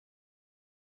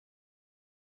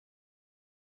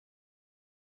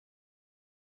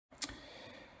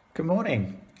Good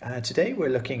morning. Today we're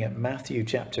looking at Matthew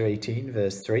chapter 18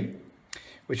 verse 3,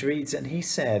 which reads, "And he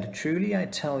said, truly I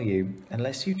tell you,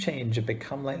 unless you change and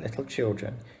become like little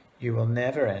children, you will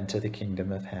never enter the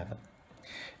kingdom of heaven."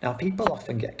 Now people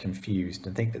often get confused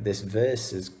and think that this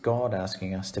verse is God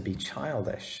asking us to be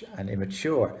childish and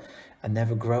immature and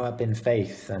never grow up in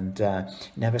faith and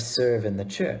never serve in the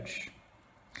church.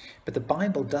 But the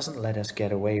Bible doesn't let us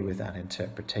get away with that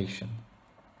interpretation.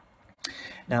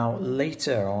 Now,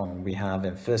 later on, we have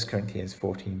in 1 Corinthians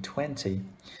 14:20,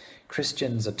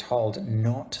 Christians are told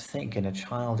not to think in a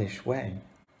childish way.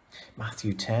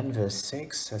 Matthew 10 verse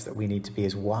 6 says that we need to be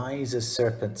as wise as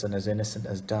serpents and as innocent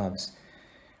as doves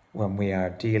when we are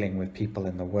dealing with people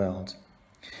in the world.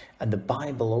 And the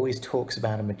Bible always talks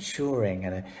about a maturing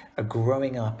and a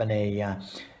growing up and a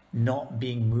not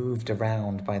being moved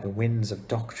around by the winds of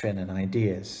doctrine and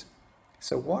ideas.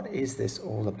 So what is this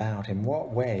all about? In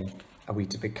what way are we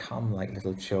to become like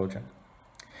little children?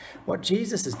 What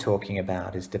Jesus is talking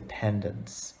about is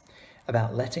dependence,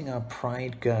 about letting our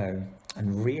pride go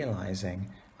and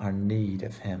realizing our need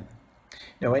of him.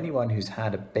 Now, anyone who's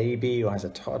had a baby or has a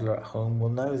toddler at home will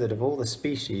know that of all the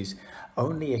species,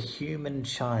 only a human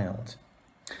child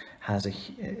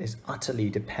is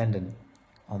utterly dependent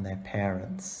on their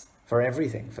parents for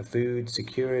everything, for food,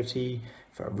 security,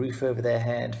 for a roof over their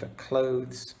head, for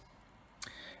clothes.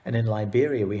 And in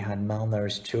Liberia, we had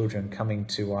malnourished children coming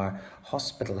to our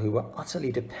hospital who were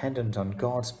utterly dependent on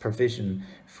God's provision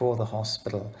for the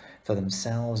hospital, for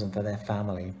themselves and for their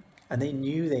family. And they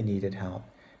knew they needed help,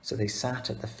 so they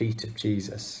sat at the feet of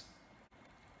Jesus.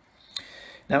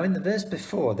 Now, in the verse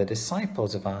before, the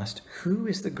disciples have asked, who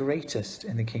is the greatest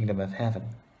in the kingdom of heaven?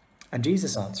 And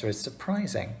Jesus' answer is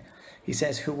surprising. He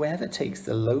says, whoever takes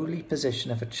the lowly position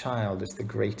of a child is the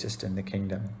greatest in the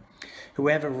kingdom.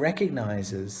 Whoever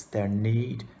recognizes their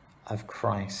need of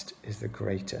Christ is the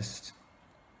greatest.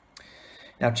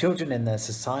 Now, children in their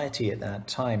society at that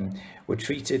time were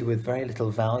treated with very little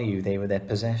value. They were their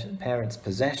parents'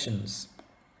 possessions.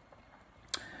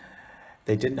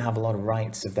 They didn't have a lot of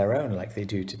rights of their own like they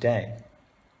do today.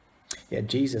 Yet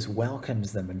Jesus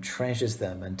welcomes them and treasures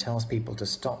them and tells people to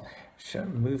stop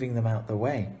moving them out the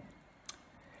way.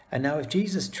 And now if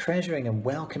Jesus treasuring and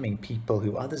welcoming people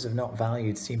who others have not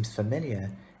valued seems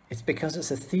familiar, it's because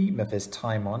it's a theme of his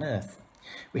time on earth.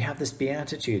 We have this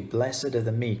beatitude, blessed are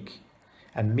the meek,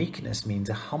 and meekness means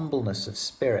a humbleness of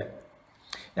spirit.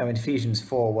 Now in Ephesians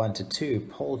 4:1-2,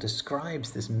 Paul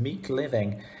describes this meek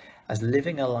living as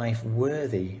living a life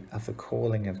worthy of the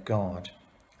calling of God.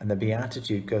 And the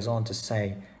beatitude goes on to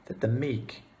say that the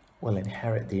meek will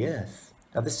inherit the earth.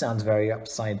 Now this sounds very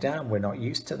upside down. We're not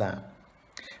used to that.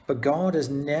 But God has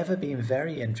never been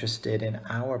very interested in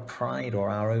our pride or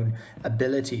our own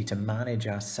ability to manage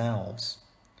ourselves.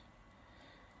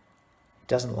 He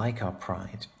doesn't like our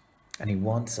pride, and he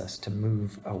wants us to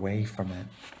move away from it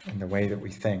in the way that we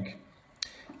think.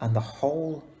 And the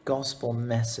whole gospel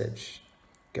message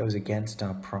goes against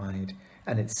our pride,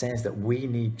 and it says that we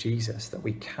need Jesus, that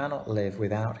we cannot live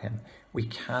without him. We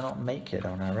cannot make it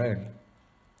on our own.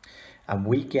 And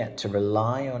we get to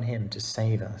rely on him to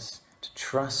save us, to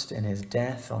trust in his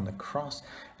death on the cross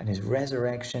and his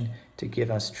resurrection to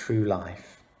give us true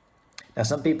life. Now,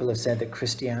 some people have said that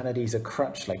Christianity is a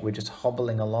crutch, like we're just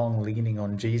hobbling along, leaning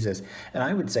on Jesus. And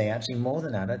I would say actually more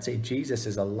than that, I'd say Jesus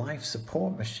is a life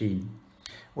support machine.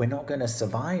 We're not going to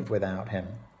survive without him.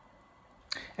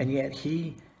 And yet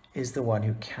he is the one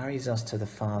who carries us to the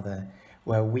Father,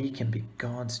 where we can be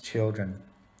God's children.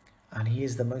 And he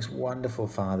is the most wonderful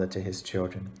Father to his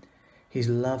children. He's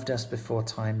loved us before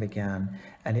time began,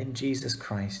 and in Jesus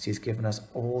Christ, he's given us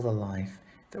all the life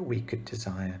that we could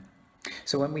desire.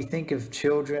 So when we think of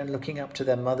children looking up to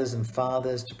their mothers and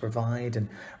fathers to provide and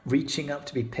reaching up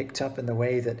to be picked up in the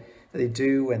way that they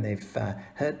do when they've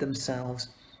hurt themselves,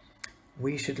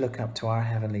 we should look up to our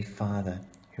Heavenly Father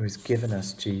who has given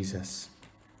us Jesus.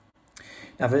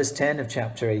 Now, verse 10 of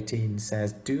chapter 18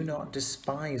 says, "Do not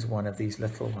despise one of these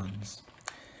little ones,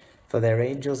 for their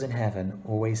angels in heaven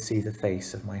always see the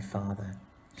face of my Father."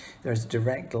 There is a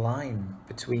direct line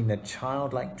between a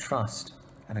childlike trust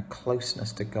and a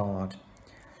closeness to God.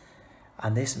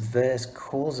 And this verse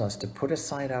calls us to put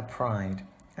aside our pride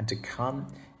and to come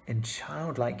in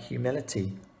childlike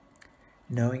humility,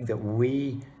 knowing that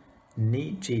we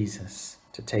need Jesus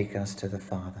to take us to the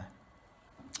Father.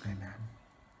 Amen.